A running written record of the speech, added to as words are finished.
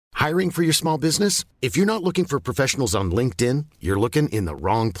Hiring for your small business? If you're not looking for professionals on LinkedIn, you're looking in the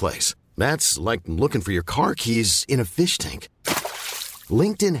wrong place. That's like looking for your car keys in a fish tank.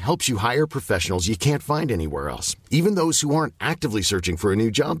 LinkedIn helps you hire professionals you can't find anywhere else, even those who aren't actively searching for a new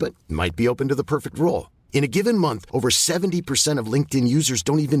job but might be open to the perfect role. In a given month, over 70% of LinkedIn users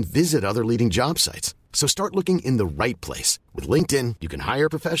don't even visit other leading job sites. So start looking in the right place. With LinkedIn, you can hire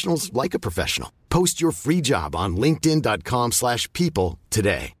professionals like a professional. Post your free job on linkedin.com/people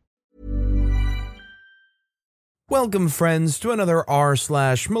today. Welcome, friends, to another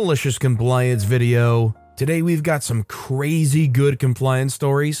r/MaliciousCompliance video. Today we've got some crazy good compliance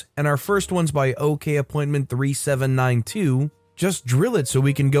stories, and our first one's by OK Appointment 3792. Just drill it so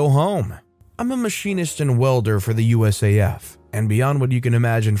we can go home. I'm a machinist and welder for the USAF, and beyond what you can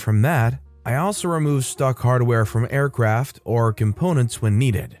imagine from that, I also remove stuck hardware from aircraft or components when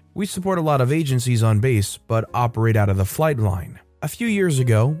needed. We support a lot of agencies on base, but operate out of the flight line. A few years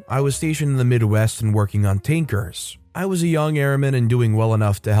ago, I was stationed in the Midwest and working on tankers. I was a young airman and doing well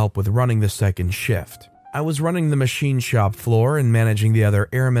enough to help with running the second shift. I was running the machine shop floor and managing the other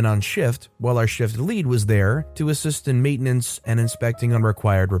airmen on shift, while our shift lead was there to assist in maintenance and inspecting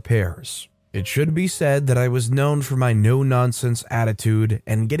unrequired repairs. It should be said that I was known for my no-nonsense attitude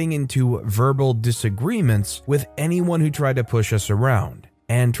and getting into verbal disagreements with anyone who tried to push us around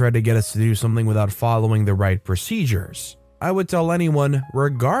and tried to get us to do something without following the right procedures. I would tell anyone,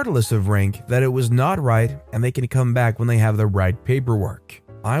 regardless of rank, that it was not right and they can come back when they have the right paperwork.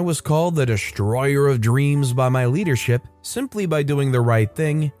 I was called the destroyer of dreams by my leadership simply by doing the right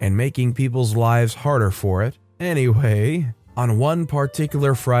thing and making people's lives harder for it. Anyway, on one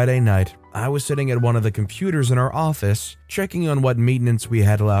particular Friday night, I was sitting at one of the computers in our office, checking on what maintenance we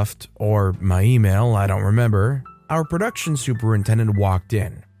had left, or my email, I don't remember. Our production superintendent walked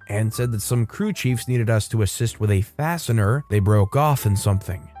in and said that some crew chiefs needed us to assist with a fastener they broke off in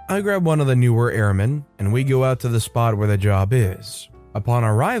something. I grab one of the newer airmen, and we go out to the spot where the job is. Upon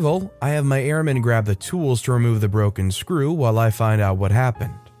arrival, I have my airman grab the tools to remove the broken screw while I find out what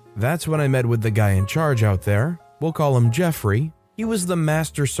happened. That's when I met with the guy in charge out there. We'll call him Jeffrey. He was the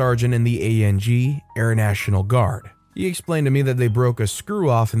master sergeant in the ANG, Air National Guard. He explained to me that they broke a screw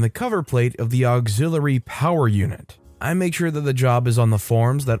off in the cover plate of the auxiliary power unit. I make sure that the job is on the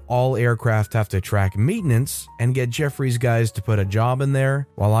forms that all aircraft have to track maintenance and get Jeffrey's guys to put a job in there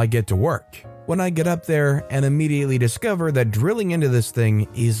while I get to work. When I get up there and immediately discover that drilling into this thing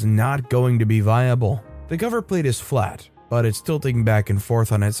is not going to be viable. The cover plate is flat, but it's tilting back and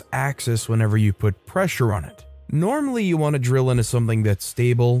forth on its axis whenever you put pressure on it. Normally you want to drill into something that's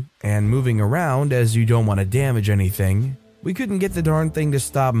stable and moving around as you don't want to damage anything. We couldn't get the darn thing to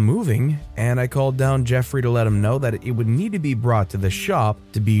stop moving, and I called down Jeffrey to let him know that it would need to be brought to the shop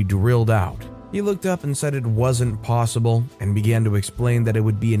to be drilled out. He looked up and said it wasn't possible and began to explain that it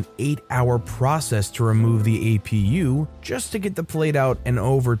would be an 8-hour process to remove the APU just to get the plate out and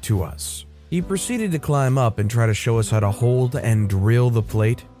over to us. He proceeded to climb up and try to show us how to hold and drill the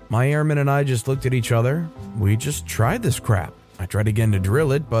plate. My airman and I just looked at each other. We just tried this crap. I tried again to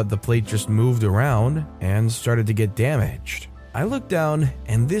drill it, but the plate just moved around and started to get damaged. I looked down,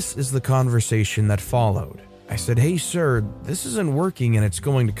 and this is the conversation that followed. I said, "Hey sir, this isn't working and it's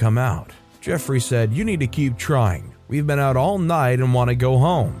going to come out." Jeffrey said, "You need to keep trying. We've been out all night and want to go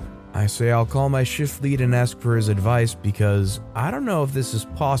home." I say I'll call my shift lead and ask for his advice because I don't know if this is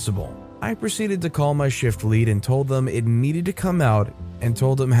possible. I proceeded to call my shift lead and told them it needed to come out and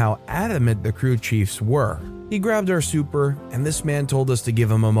told him how adamant the crew chiefs were. He grabbed our super, and this man told us to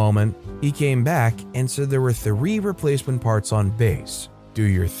give him a moment. He came back and said there were 3 replacement parts on base. Do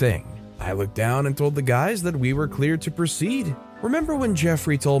your thing. I looked down and told the guys that we were cleared to proceed. Remember when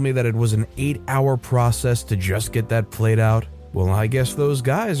Jeffrey told me that it was an 8-hour process to just get that plate out? Well, I guess those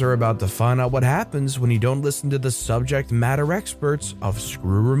guys are about to find out what happens when you don't listen to the subject matter experts of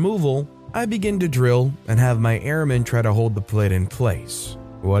screw removal. I begin to drill and have my airman try to hold the plate in place.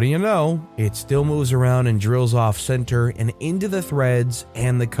 What do you know? It still moves around and drills off center and into the threads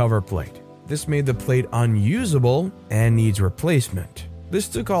and the cover plate. This made the plate unusable and needs replacement. This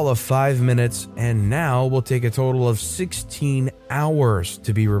took all of 5 minutes and now will take a total of 16 hours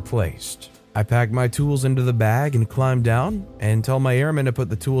to be replaced. I pack my tools into the bag and climb down and tell my airmen to put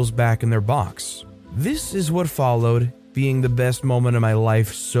the tools back in their box. This is what followed, being the best moment of my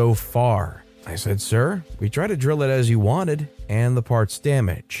life so far. I said, "Sir, we tried to drill it as you wanted and the part's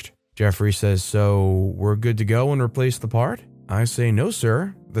damaged." Jeffrey says, "So we're good to go and replace the part?" I say, "No,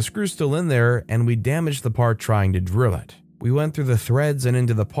 sir. The screw's still in there and we damaged the part trying to drill it. We went through the threads and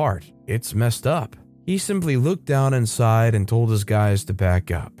into the part. It's messed up." He simply looked down and sighed and told his guys to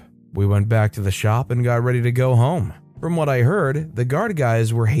back up. We went back to the shop and got ready to go home. From what I heard, the guard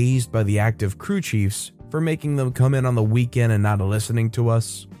guys were hazed by the active crew chiefs for making them come in on the weekend and not listening to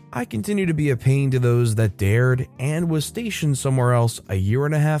us. I continue to be a pain to those that dared and was stationed somewhere else a year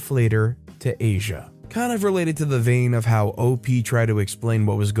and a half later to Asia. Kind of related to the vein of how OP tried to explain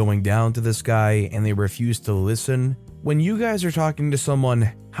what was going down to this guy and they refused to listen. When you guys are talking to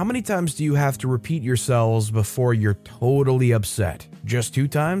someone, how many times do you have to repeat yourselves before you're totally upset? Just 2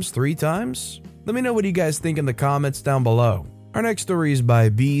 times? 3 times? Let me know what you guys think in the comments down below. Our next story is by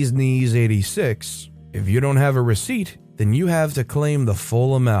Bees Knees 86. If you don't have a receipt, then you have to claim the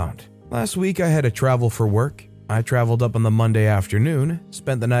full amount. Last week I had to travel for work. I traveled up on the Monday afternoon,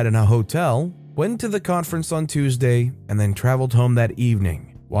 spent the night in a hotel, went to the conference on Tuesday, and then traveled home that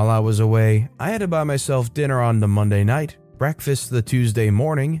evening. While I was away, I had to buy myself dinner on the Monday night, breakfast the Tuesday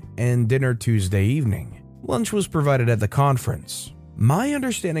morning, and dinner Tuesday evening. Lunch was provided at the conference. My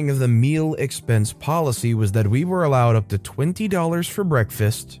understanding of the meal expense policy was that we were allowed up to $20 for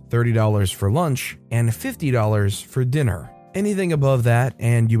breakfast, $30 for lunch, and $50 for dinner. Anything above that,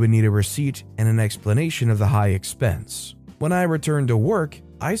 and you would need a receipt and an explanation of the high expense. When I returned to work,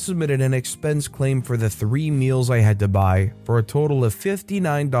 I submitted an expense claim for the 3 meals I had to buy for a total of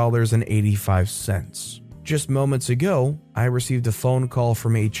 $59.85. Just moments ago, I received a phone call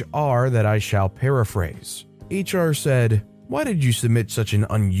from HR that I shall paraphrase. HR said, "Why did you submit such an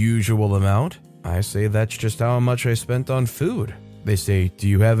unusual amount?" I say, "That's just how much I spent on food." They say, "Do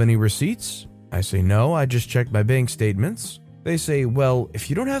you have any receipts?" I say, "No, I just checked my bank statements." They say, "Well, if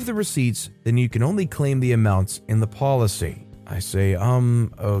you don't have the receipts, then you can only claim the amounts in the policy." I say,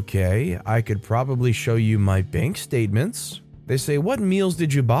 okay, I could probably show you my bank statements." They say, "What meals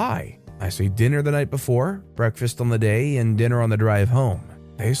did you buy?" I say, "Dinner the night before, breakfast on the day, and dinner on the drive home."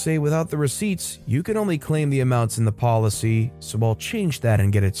 They say, "Without the receipts, you can only claim the amounts in the policy, so I'll change that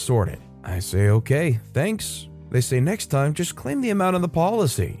and get it sorted." I say, "Okay, thanks." They say, "Next time, just claim the amount in the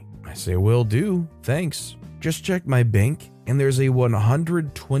policy." I say, "Will do, thanks." Just check my bank, and there's a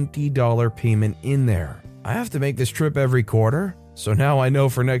 $120 payment in there. I have to make this trip every quarter, so now I know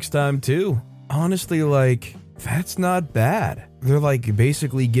for next time too. Honestly, that's not bad. They're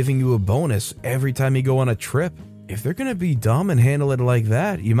basically giving you a bonus every time you go on a trip. If they're gonna be dumb and handle it like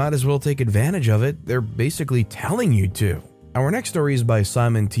that, you might as well take advantage of it. They're basically telling you to. Our next story is by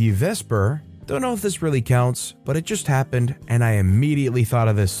Simon T. Vesper. Don't know if this really counts, but it just happened and I immediately thought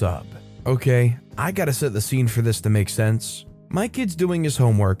of this sub. Okay, I gotta set the scene for this to make sense. My kid's doing his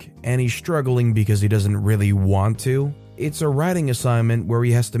homework and he's struggling because he doesn't really want to. It's a writing assignment where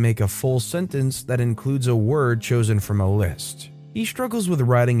he has to make a full sentence that includes a word chosen from a list. He struggles with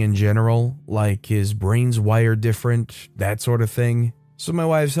writing in general, like his brain's wired different, that sort of thing. So my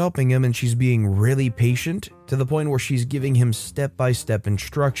wife's helping him and she's being really patient to the point where she's giving him step-by-step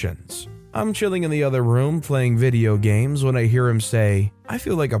instructions. I'm chilling in the other room playing video games when I hear him say, "I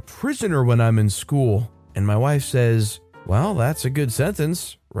feel like a prisoner when I'm in school." And my wife says, "Well, that's a good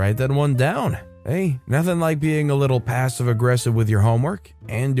sentence. Write that one down." Hey, nothing like being a little passive-aggressive with your homework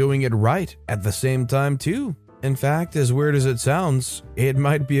and doing it right at the same time too. In fact, as weird as it sounds, it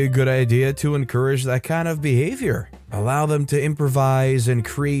might be a good idea to encourage that kind of behavior. Allow them to improvise and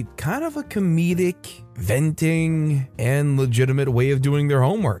create kind of a comedic, venting, and legitimate way of doing their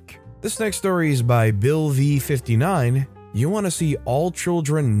homework. This next story is by Bill V59. You want to see all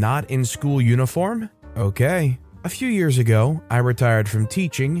children not in school uniform? Okay. A few years ago, I retired from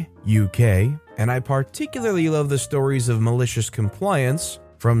teaching, UK, and I particularly love the stories of malicious compliance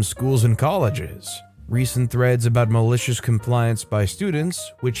from schools and colleges. Recent threads about malicious compliance by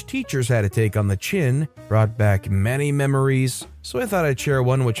students, which teachers had to take on the chin, brought back many memories, so I thought I'd share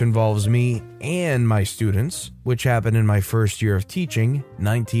one which involves me and my students, which happened in my first year of teaching,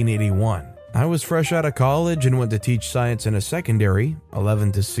 1981. I was fresh out of college and went to teach science in a secondary,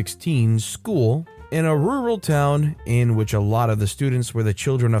 11 to 16, school, in a rural town in which a lot of the students were the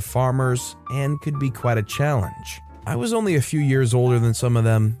children of farmers and could be quite a challenge. I was only a few years older than some of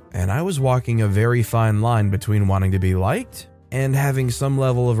them, and I was walking a very fine line between wanting to be liked and having some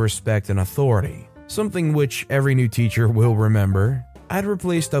level of respect and authority, something which every new teacher will remember. I'd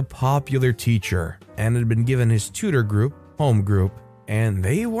replaced a popular teacher and had been given his tutor group, home group, and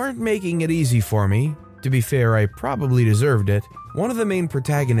they weren't making it easy for me. To be fair, I probably deserved it. One of the main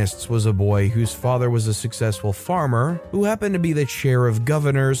protagonists was a boy whose father was a successful farmer who happened to be the chair of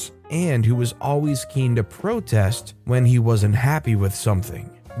governors and who was always keen to protest when he wasn't happy with something.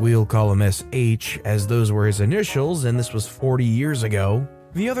 We'll call him SH as those were his initials and this was 40 years ago.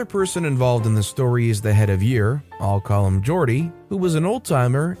 The other person involved in the story is the head of year, I'll call him Jordy, who was an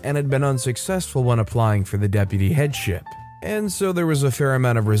old-timer and had been unsuccessful when applying for the deputy headship. And so there was a fair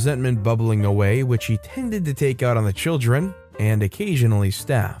amount of resentment bubbling away, which he tended to take out on the children and occasionally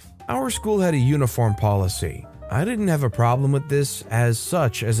staff. Our school had a uniform policy. I didn't have a problem with this as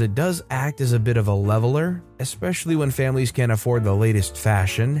such, as it does act as a bit of a leveler, especially when families can't afford the latest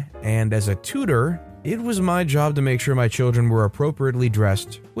fashion, and as a tutor, it was my job to make sure my children were appropriately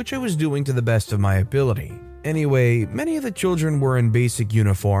dressed, which I was doing to the best of my ability. Anyway, many of the children were in basic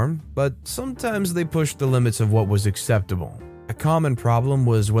uniform, but sometimes they pushed the limits of what was acceptable. A common problem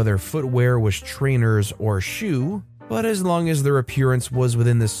was whether footwear was trainers or shoe, but as long as their appearance was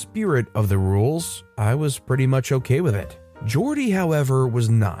within the spirit of the rules, I was pretty much okay with it. Jordy, however, was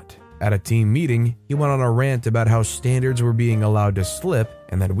not. At a team meeting, he went on a rant about how standards were being allowed to slip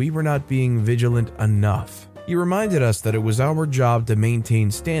and that we were not being vigilant enough. He reminded us that it was our job to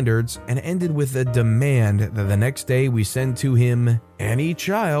maintain standards and ended with a demand that the next day we send to him any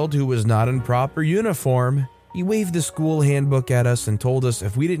child who was not in proper uniform. He waved the school handbook at us and told us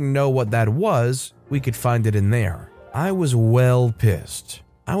if we didn't know what that was, we could find it in there. I was well pissed.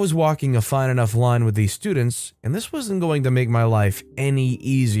 I was walking a fine enough line with these students, and this wasn't going to make my life any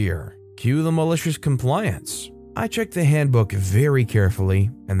easier. Cue the malicious compliance. I checked the handbook very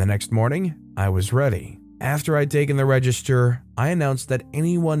carefully, and the next morning, I was ready. After I'd taken the register, I announced that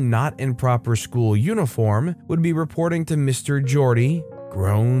anyone not in proper school uniform would be reporting to Mr. Jordy.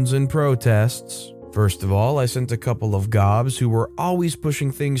 Groans and protests. First of all, I sent a couple of gobs who were always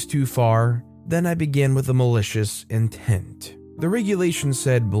pushing things too far. Then I began with a malicious intent. The regulation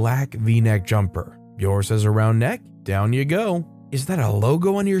said black V-neck jumper. Yours has a round neck? Down you go. Is that a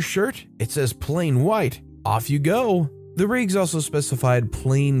logo on your shirt? It says plain white. Off you go. The regs also specified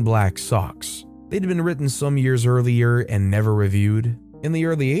plain black socks. They'd been written some years earlier and never reviewed. In the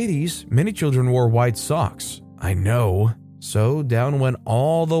early 80s, many children wore white socks. I know. So down went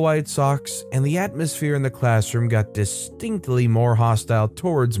all the white socks, and the atmosphere in the classroom got distinctly more hostile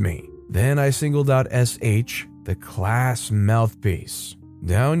towards me. Then I singled out SH, the class mouthpiece.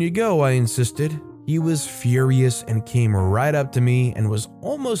 Down you go, I insisted. He was furious and came right up to me and was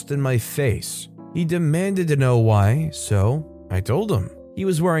almost in my face. He demanded to know why, so I told him. He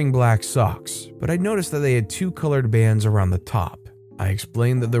was wearing black socks, but I noticed that they had two colored bands around the top. I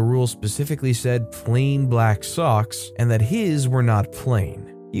explained that the rule specifically said plain black socks and that his were not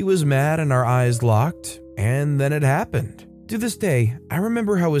plain. He was mad and our eyes locked, and then it happened. To this day, I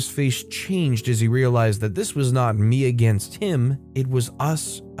remember how his face changed as he realized that this was not me against him, it was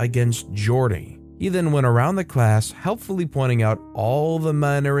us against Jordy. He then went around the class, helpfully pointing out all the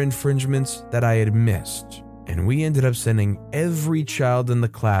minor infringements that I had missed. And we ended up sending every child in the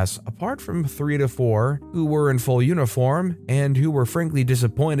class, apart from 3 to 4, who were in full uniform and who were frankly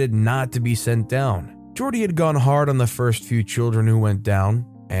disappointed not to be sent down. Jordy had gone hard on the first few children who went down,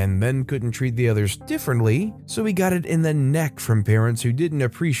 and then couldn't treat the others differently, so he got it in the neck from parents who didn't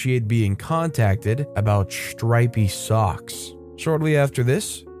appreciate being contacted about stripy socks. Shortly after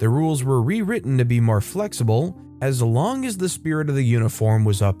this, the rules were rewritten to be more flexible as long as the spirit of the uniform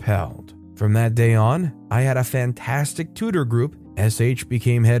was upheld. From that day on, I had a fantastic tutor group. SH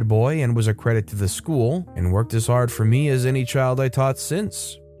became head boy and was a credit to the school and worked as hard for me as any child I taught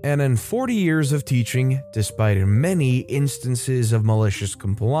since. And in 40 years of teaching, despite many instances of malicious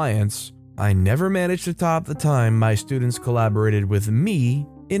compliance, I never managed to top the time my students collaborated with me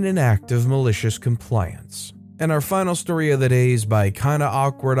in an act of malicious compliance. And our final story of the day is by Kinda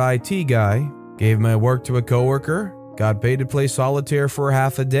Awkward IT Guy. Gave my work to a coworker, got paid to play solitaire for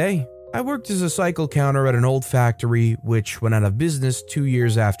half a day. I worked as a cycle counter at an old factory, which went out of business 2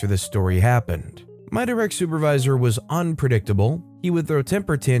 years after this story happened. My direct supervisor was unpredictable. He would throw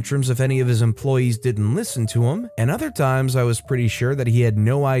temper tantrums if any of his employees didn't listen to him, and other times I was pretty sure that he had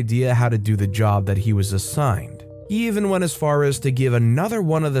no idea how to do the job that he was assigned. He even went as far as to give another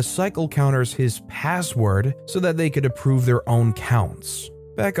one of the cycle counters his password so that they could approve their own counts.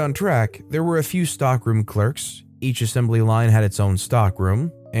 Back on track, there were a few stockroom clerks. Each assembly line had its own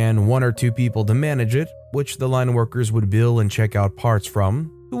stockroom, and 1 or 2 people to manage it, which the line workers would bill and check out parts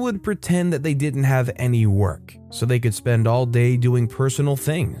from, who would pretend that they didn't have any work, so they could spend all day doing personal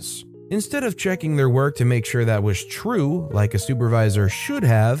things. Instead of checking their work to make sure that was true, like a supervisor should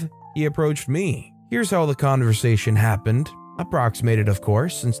have, he approached me. Here's how the conversation happened, approximated of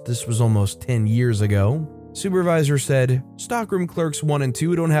course, since this was almost 10 years ago. Supervisor said, "Stockroom clerks 1 and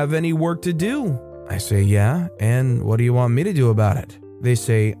 2 don't have any work to do." I say, "Yeah, and what do you want me to do about it?" They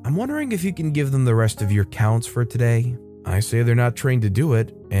say, "I'm wondering if you can give them the rest of your counts for today." I say they're not trained to do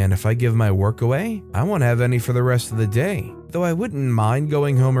it, and if I give my work away, I won't have any for the rest of the day. Though I wouldn't mind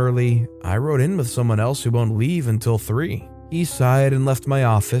going home early, I wrote in with someone else who won't leave until 3. He sighed and left my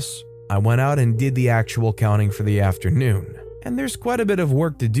office. I went out and did the actual counting for the afternoon. And there's quite a bit of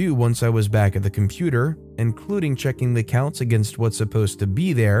work to do once I was back at the computer, including checking the counts against what's supposed to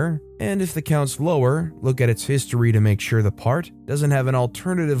be there, and if the count's lower, look at its history to make sure the part doesn't have an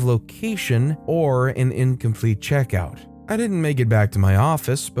alternative location or an incomplete checkout. I didn't make it back to my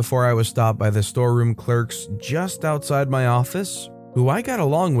office before I was stopped by the storeroom clerks just outside my office, who I got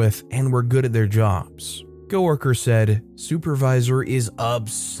along with and were good at their jobs. Coworker said, "Supervisor is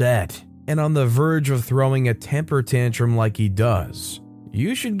upset and on the verge of throwing a temper tantrum like he does.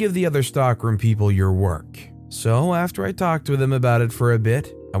 You should give the other stockroom people your work." So after I talked with him about it for a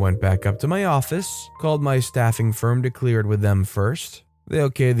bit, I went back up to my office, called my staffing firm to clear it with them first. They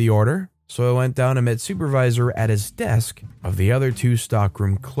okayed the order, so I went down and met Supervisor at his desk of the other two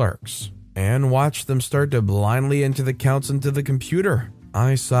stockroom clerks, and watched them start to blindly enter the counts into the computer.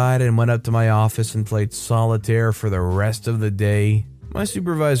 I sighed and went up to my office and played solitaire for the rest of the day. My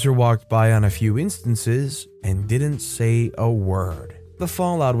supervisor walked by on a few instances and didn't say a word. The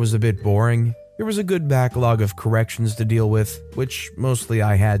fallout was a bit boring. There was a good backlog of corrections to deal with, which mostly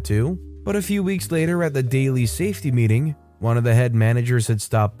I had to. But a few weeks later at the daily safety meeting, one of the head managers had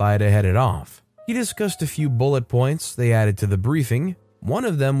stopped by to head it off. He discussed a few bullet points they added to the briefing. One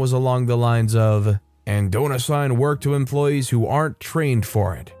of them was along the lines of, "And don't assign work to employees who aren't trained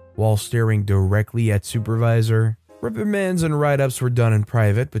for it," while staring directly at Supervisor. Reprimands and write-ups were done in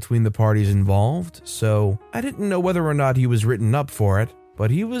private between the parties involved, so I didn't know whether or not he was written up for it, but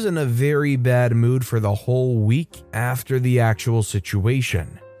he was in a very bad mood for the whole week after the actual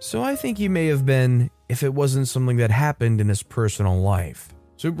situation. So I think he may have been, if it wasn't something that happened in his personal life.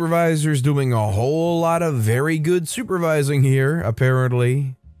 Supervisor's doing a whole lot of very good supervising here,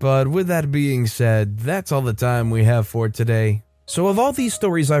 apparently. But with that being said, that's all the time we have for today. So of all these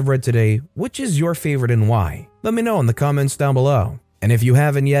stories I've read today, which is your favorite and why? Let me know in the comments down below. And if you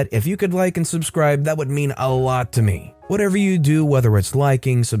haven't yet, if you could like and subscribe, that would mean a lot to me. Whatever you do, whether it's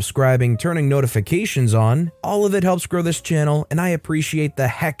liking, subscribing, turning notifications on, all of it helps grow this channel, and I appreciate the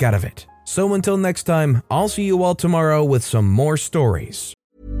heck out of it. So until next time, I'll see you all tomorrow with some more stories.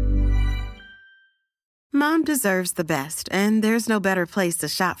 Mom deserves the best, and there's no better place to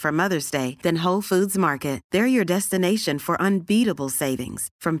shop for Mother's Day than Whole Foods Market. They're your destination for unbeatable savings,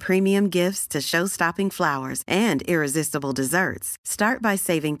 from premium gifts to show-stopping flowers and irresistible desserts. Start by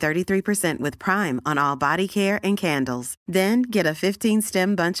saving 33% with Prime on all body care and candles. Then get a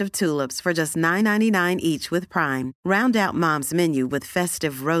 15-stem bunch of tulips for just $9.99 each with Prime. Round out Mom's menu with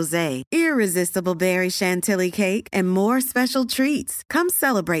festive rosé, irresistible berry chantilly cake, and more special treats. Come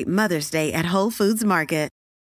celebrate Mother's Day at Whole Foods Market.